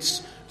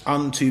gifts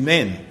unto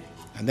men.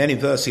 And then in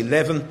verse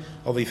 11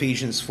 of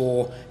Ephesians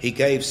 4, he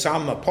gave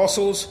some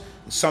apostles,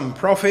 some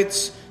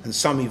prophets, and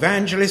some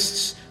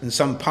evangelists, and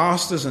some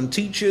pastors and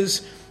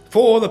teachers,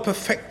 for the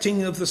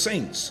perfecting of the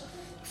saints,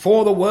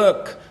 for the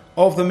work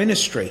of the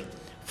ministry,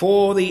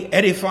 for the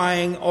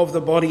edifying of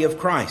the body of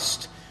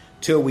Christ,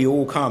 till we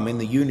all come in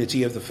the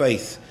unity of the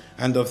faith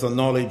and of the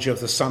knowledge of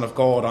the Son of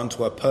God,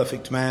 unto a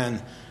perfect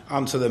man,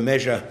 unto the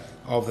measure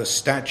of the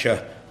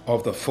stature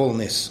of the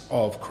fullness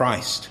of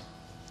Christ.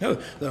 No,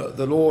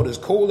 the Lord has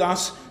called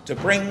us to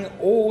bring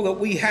all that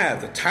we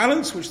have, the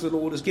talents which the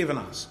Lord has given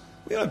us.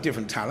 We have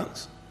different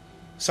talents.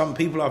 Some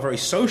people are very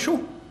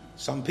social.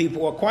 Some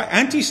people are quite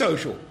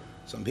antisocial.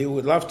 Some people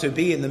would love to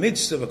be in the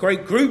midst of a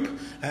great group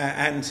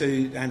and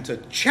to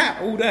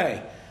chat all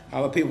day.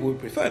 Other people would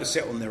prefer to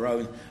sit on their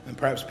own and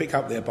perhaps pick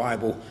up their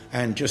Bible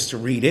and just to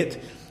read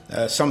it.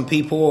 Some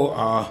people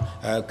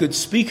are good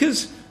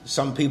speakers.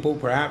 Some people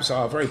perhaps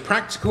are very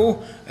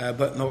practical,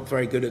 but not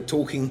very good at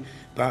talking,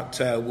 but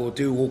will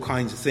do all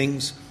kinds of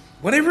things.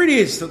 Whatever it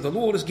is that the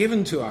Lord has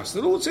given to us,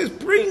 the Lord says,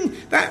 bring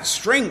that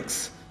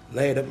strength,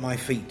 lay it at my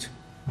feet,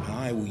 and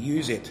I will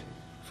use it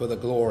for the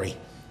glory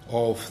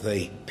of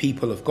the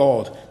people of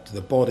God, to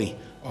the body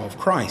of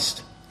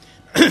Christ.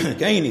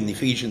 Again in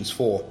Ephesians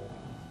 4.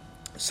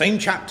 Same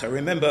chapter.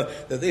 Remember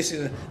that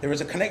there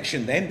is a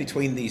connection then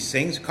between these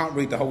things. You can't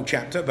read the whole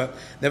chapter, but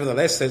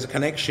nevertheless there's a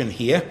connection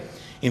here.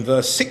 In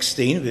verse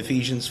 16 of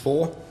Ephesians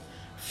 4,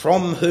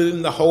 from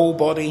whom the whole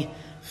body,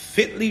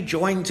 fitly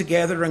joined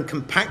together and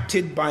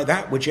compacted by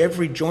that which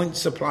every joint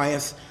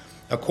supplieth,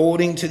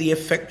 according to the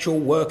effectual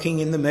working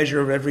in the measure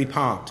of every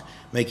part,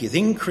 maketh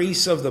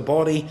increase of the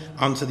body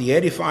unto the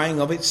edifying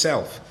of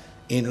itself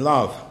in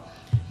love.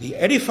 The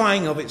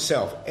edifying of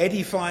itself.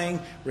 Edifying,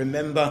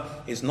 remember,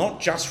 is not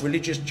just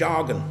religious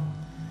jargon.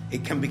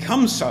 It can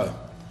become so.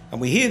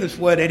 And we hear this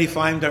word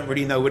edifying, don't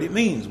really know what it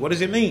means. What does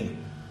it mean?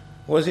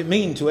 What does it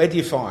mean to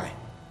edify?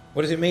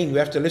 What does it mean? We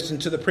have to listen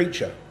to the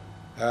preacher.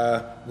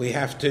 We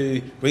have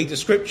to read the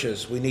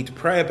scriptures. We need to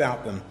pray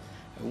about them.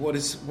 What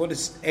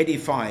is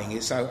edifying?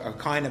 It's a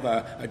kind of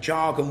a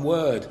jargon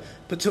word.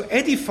 But to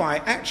edify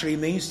actually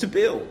means to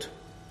build.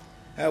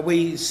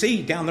 We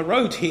see down the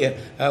road here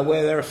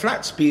where there are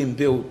flats being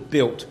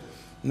built.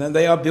 And then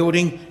they are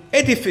building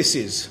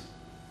edifices.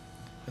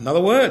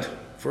 Another word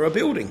for a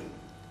building.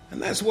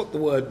 And that's what the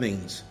word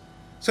means.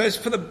 So it's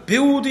for the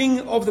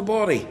building of the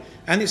body.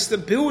 And it's the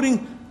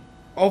building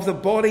of the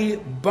body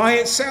by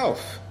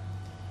itself.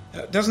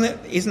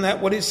 Isn't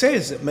that what it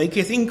says? It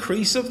maketh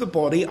increase of the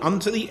body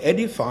unto the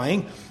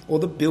edifying or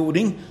the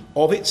building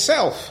of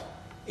itself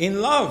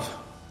in love.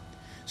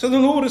 So the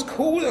Lord has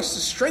called us to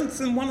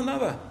strengthen one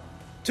another,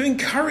 to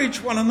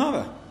encourage one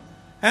another,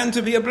 and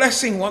to be a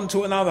blessing one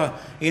to another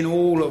in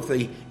all of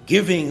the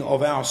giving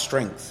of our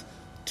strength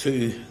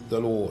to the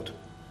Lord.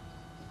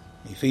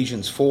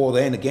 Ephesians 4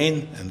 then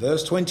again, and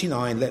verse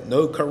 29, let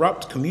no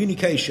corrupt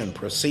communication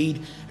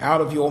proceed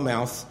out of your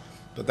mouth,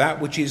 but that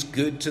which is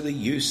good to the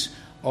use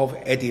of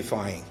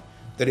edifying,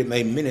 that it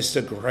may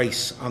minister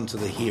grace unto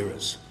the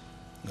hearers.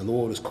 The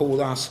Lord has called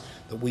us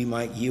that we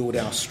might yield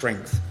our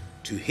strength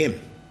to him.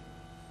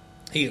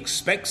 He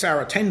expects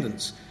our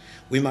attendance.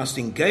 We must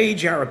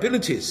engage our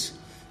abilities,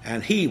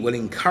 and he will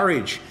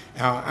encourage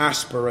our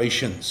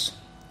aspirations.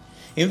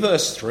 In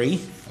verse 3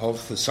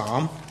 of the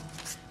psalm,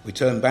 we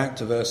turn back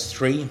to verse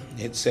 3,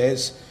 it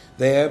says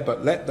there,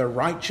 but let the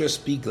righteous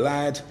be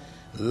glad,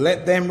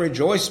 let them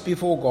rejoice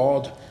before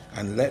God,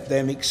 and let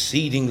them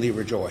exceedingly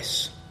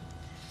rejoice.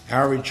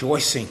 Our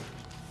rejoicing.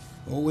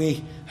 Well,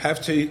 we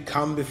have to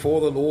come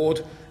before the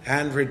Lord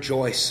and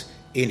rejoice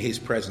in his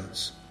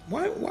presence.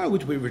 Why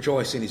would we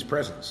rejoice in his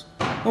presence?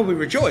 Well, we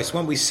rejoice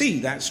when we see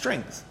that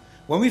strength,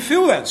 when we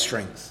feel that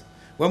strength,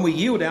 when we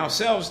yield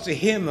ourselves to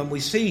him and we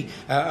see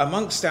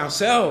amongst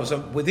ourselves,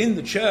 within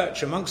the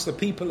church, amongst the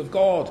people of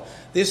God,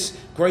 this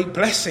great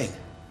blessing.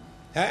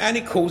 And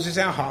it causes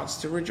our hearts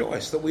to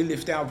rejoice, that we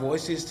lift our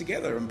voices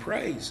together and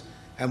praise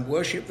and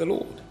worship the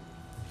Lord.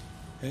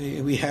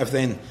 We have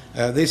then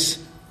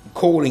this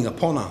calling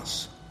upon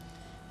us.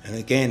 And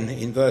again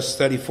in verse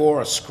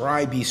 34,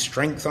 ascribe ye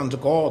strength unto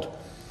God.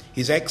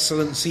 His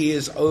excellency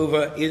is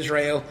over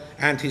Israel,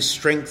 and his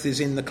strength is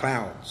in the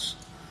clouds.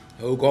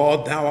 O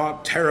God, thou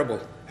art terrible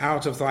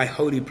out of thy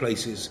holy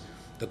places.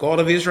 The God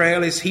of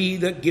Israel is he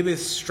that giveth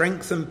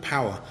strength and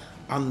power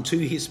unto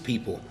his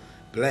people.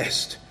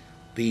 Blessed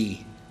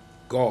be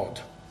God.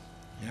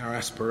 Our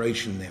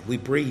aspiration then. We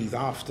breathe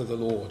after the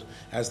Lord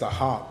as the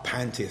hart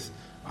panteth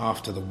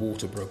after the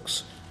water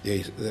brooks.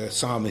 The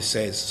psalmist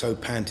says, so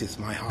panteth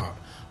my heart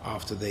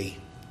after thee.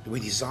 Do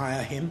we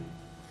desire him?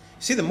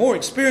 See, the more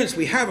experience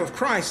we have of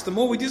Christ, the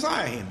more we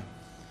desire him.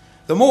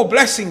 The more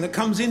blessing that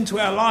comes into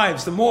our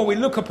lives, the more we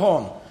look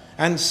upon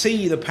and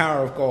see the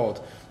power of God,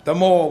 the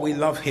more we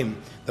love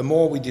him, the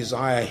more we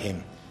desire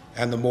him,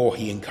 and the more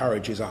he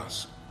encourages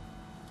us.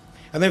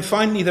 And then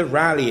finally, the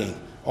rallying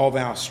of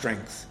our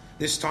strength.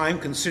 This time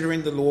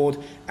considering the Lord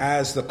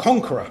as the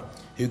conqueror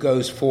who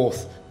goes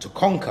forth to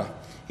conquer.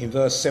 In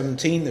verse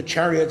 17, the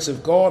chariots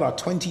of God are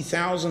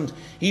 20,000,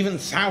 even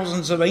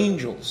thousands of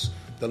angels.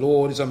 The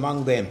Lord is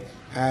among them,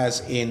 as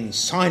in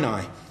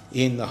Sinai,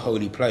 in the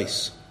holy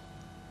place.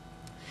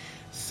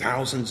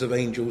 Thousands of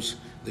angels,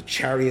 the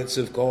chariots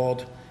of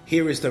God.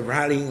 Here is the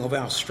rallying of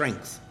our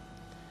strength.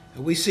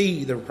 We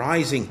see the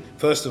rising,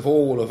 first of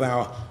all, of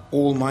our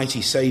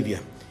almighty Saviour.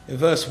 In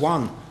verse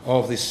 1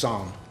 of this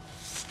psalm.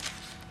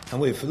 And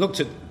we've looked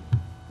at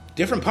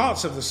different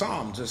parts of the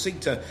psalm to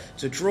seek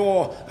to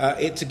draw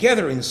it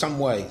together in some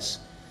ways.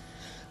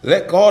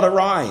 Let God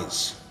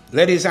arise.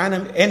 Let his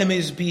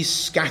enemies be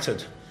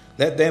scattered.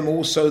 Let them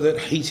also that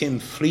hate him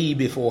flee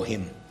before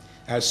him.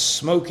 As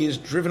smoke is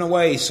driven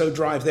away, so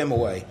drive them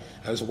away.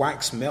 As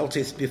wax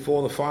melteth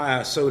before the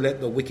fire, so let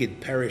the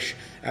wicked perish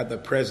at the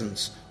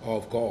presence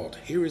of God.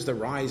 Here is the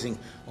rising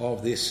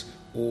of this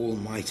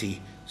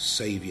almighty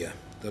Saviour.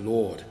 The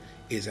Lord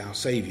is our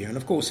Saviour. And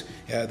of course,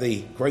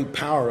 the great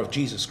power of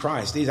Jesus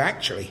Christ is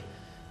actually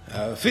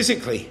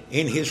physically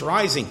in his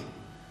rising,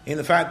 in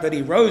the fact that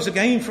he rose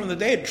again from the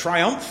dead,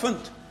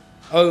 triumphant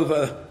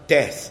over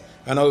death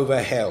and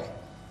over hell.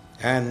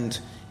 And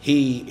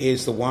he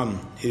is the one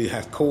who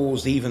hath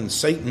caused even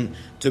Satan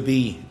to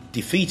be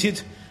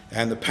defeated,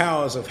 and the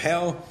powers of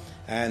hell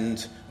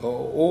and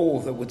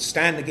all that would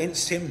stand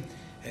against him.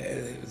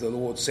 The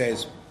Lord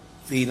says,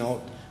 be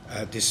not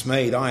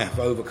dismayed, I have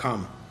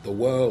overcome the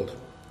world.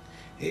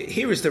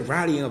 Here is the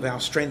rallying of our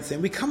strength,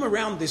 and we come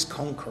around this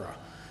conqueror,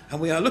 and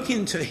we are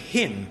looking to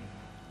him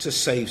to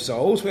save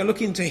souls. We're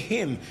looking to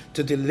him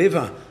to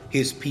deliver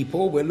his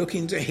people. We're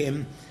looking to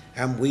him,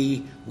 and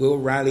we will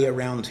rally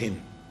around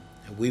him.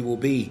 We will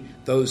be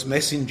those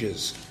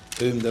messengers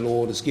whom the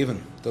Lord has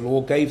given. The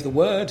Lord gave the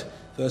word,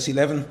 verse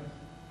 11,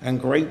 and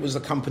great was the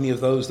company of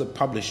those that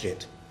published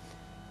it.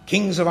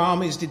 Kings of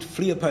armies did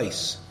flee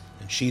apace,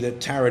 and she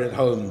that tarried at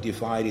home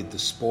divided the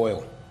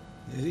spoil.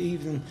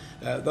 Even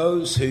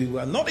those who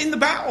are not in the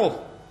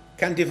battle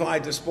can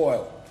divide the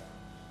spoil.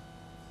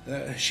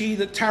 She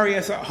that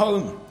tarrieth at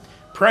home,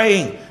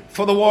 praying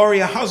for the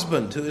warrior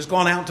husband who has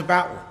gone out to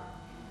battle.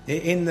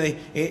 In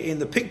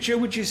the picture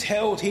which is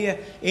held here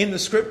in the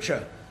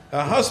scripture,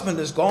 her husband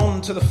has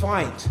gone to the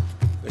fight,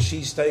 but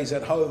she stays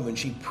at home and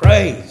she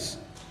prays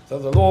that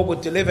the Lord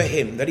would deliver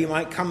him, that he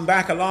might come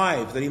back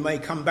alive, that he may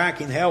come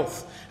back in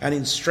health and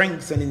in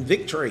strength and in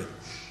victory,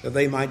 that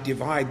they might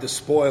divide the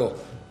spoil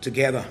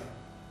together.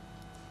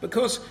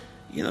 Because,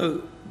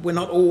 we're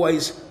not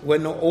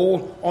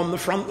all on the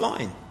front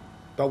line,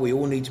 but we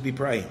all need to be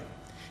praying.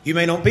 You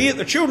may not be at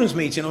the children's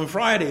meeting on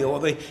Friday or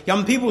the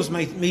young people's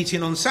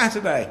meeting on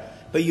Saturday,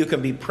 but you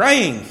can be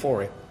praying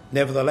for it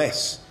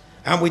nevertheless.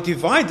 And we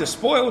divide the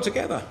spoil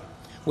together.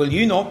 Will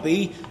you not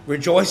be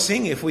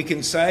rejoicing if we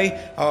can say,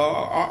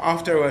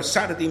 after a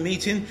Saturday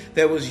meeting,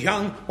 there was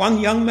one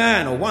young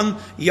man or one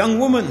young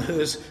woman who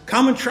has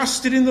come and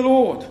trusted in the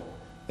Lord,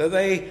 that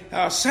they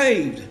are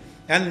saved,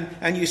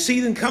 and you see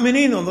them coming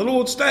in on the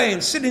Lord's day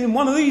and sitting in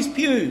one of these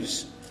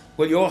pews.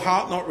 Will your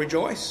heart not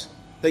rejoice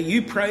that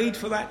you prayed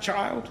for that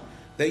child,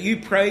 that you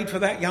prayed for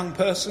that young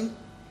person?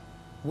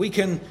 We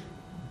can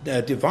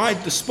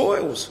divide the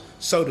spoils,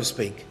 so to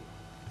speak,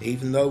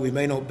 even though we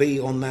may not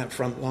be on that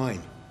front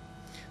line.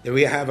 There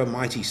we have a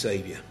mighty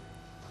Saviour.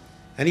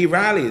 And he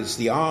rallies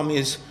the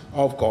armies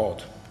of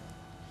God.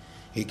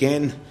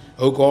 Again,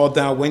 O God,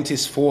 thou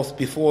wentest forth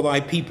before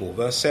thy people.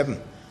 Verse 7,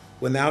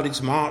 when thou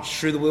didst march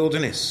through the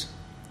wilderness,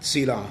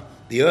 Selah,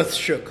 the earth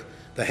shook,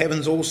 the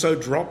heavens also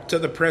dropped to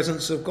the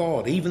presence of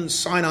God. Even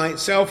Sinai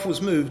itself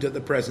was moved at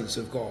the presence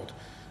of God,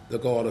 the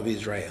God of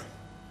Israel.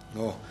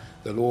 Oh,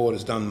 the Lord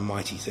has done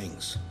mighty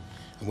things.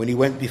 And when he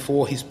went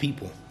before his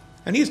people,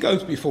 and he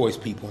goes before his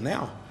people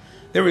now,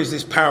 there is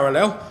this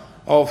parallel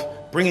of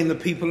bringing the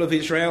people of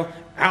Israel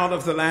out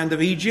of the land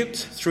of Egypt,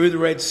 through the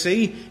Red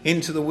Sea,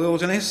 into the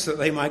wilderness, that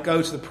they might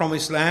go to the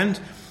promised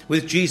land,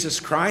 with Jesus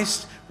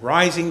Christ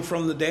rising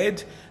from the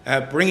dead,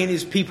 bringing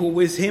his people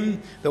with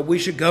him, that we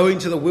should go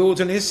into the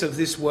wilderness of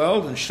this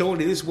world, and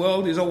surely this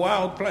world is a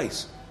wild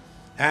place,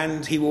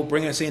 and he will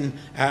bring us in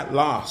at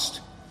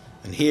last.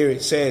 And here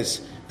it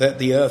says that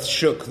the earth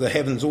shook, the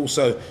heavens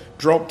also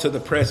dropped to the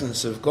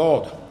presence of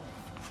God.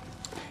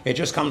 It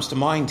just comes to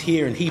mind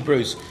here in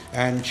Hebrews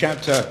and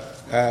chapter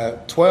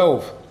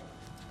 12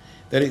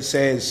 that it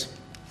says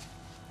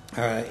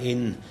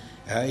in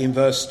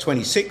verse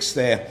 26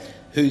 there,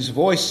 whose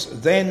voice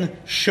then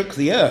shook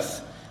the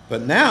earth,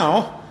 but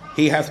now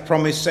he hath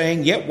promised,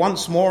 saying, yet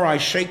once more I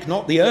shake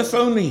not the earth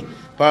only,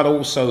 but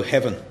also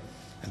heaven.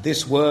 And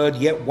this word,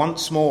 yet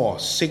once more,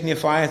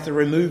 signifieth the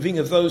removing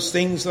of those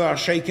things that are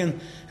shaken,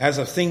 as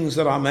of things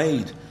that are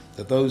made,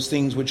 that those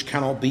things which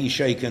cannot be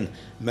shaken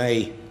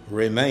may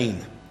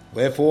remain.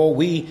 Wherefore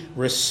we,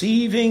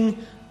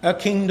 receiving a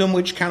kingdom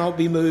which cannot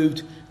be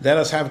moved, let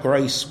us have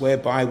grace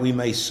whereby we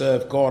may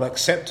serve God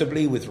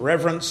acceptably with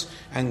reverence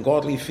and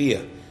godly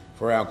fear.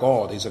 For our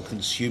God is a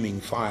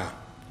consuming fire.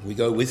 We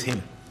go with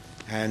him,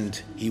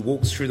 and he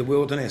walks through the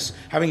wilderness,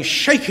 having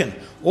shaken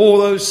all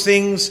those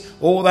things,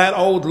 all that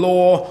old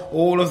law,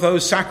 all of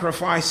those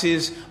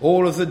sacrifices,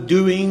 all of the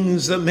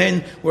doings that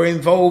men were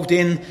involved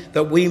in,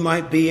 that we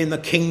might be in the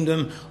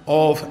kingdom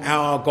of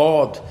our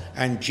God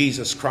and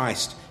Jesus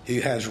Christ,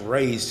 who has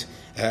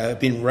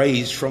been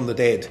raised from the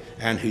dead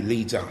and who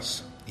leads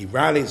us. He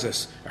rallies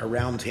us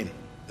around him.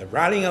 The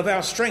rallying of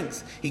our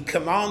strength. He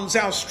commands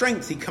our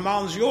strength. He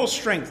commands your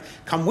strength.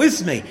 Come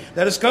with me.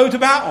 Let us go to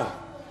battle.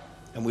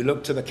 And we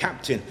look to the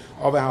captain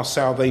of our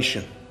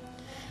salvation.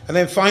 And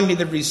then finally,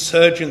 the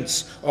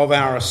resurgence of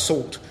our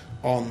assault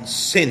on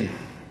sin.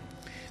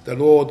 The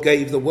Lord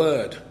gave the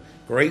word.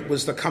 Great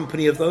was the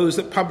company of those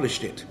that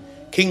published it.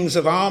 Kings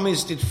of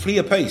armies did flee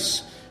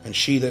apace, and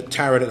she that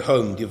tarried at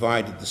home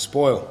divided the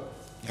spoil.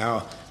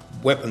 Our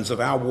weapons of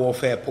our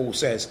warfare, Paul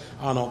says,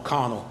 are not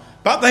carnal,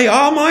 But they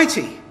are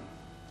mighty.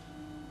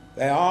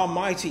 They are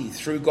mighty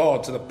through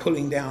God to the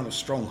pulling down of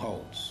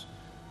strongholds.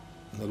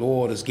 And the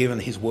Lord has given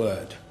his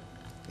word.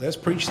 Let's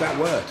preach that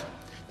word.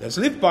 Let's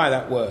live by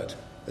that word.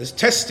 Let's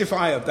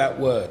testify of that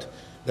word.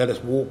 Let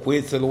us walk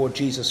with the Lord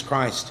Jesus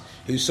Christ,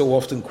 who so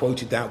often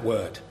quoted that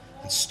word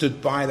and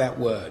stood by that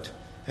word,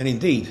 and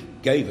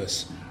indeed gave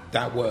us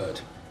that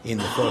word in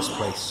the first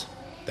place,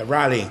 the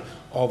rallying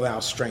of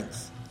our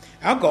strength.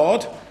 Our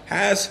God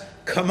has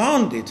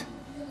commanded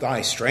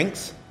thy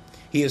strength.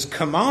 He has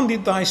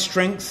commanded thy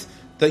strength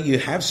that you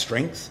have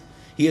strength.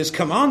 He has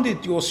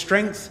commanded your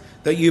strength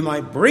that you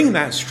might bring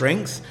that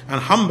strength and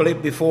humble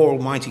it before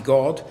Almighty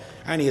God.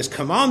 And he has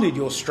commanded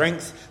your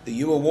strength that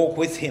you will walk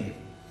with him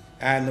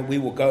and that we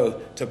will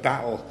go to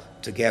battle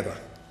together.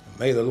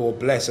 May the Lord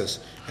bless us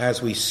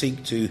as we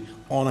seek to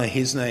honour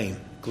his name,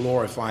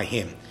 glorify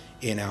him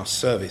in our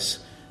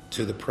service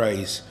to the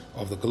praise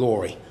of the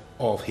glory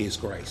of his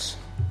grace.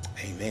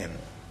 Amen.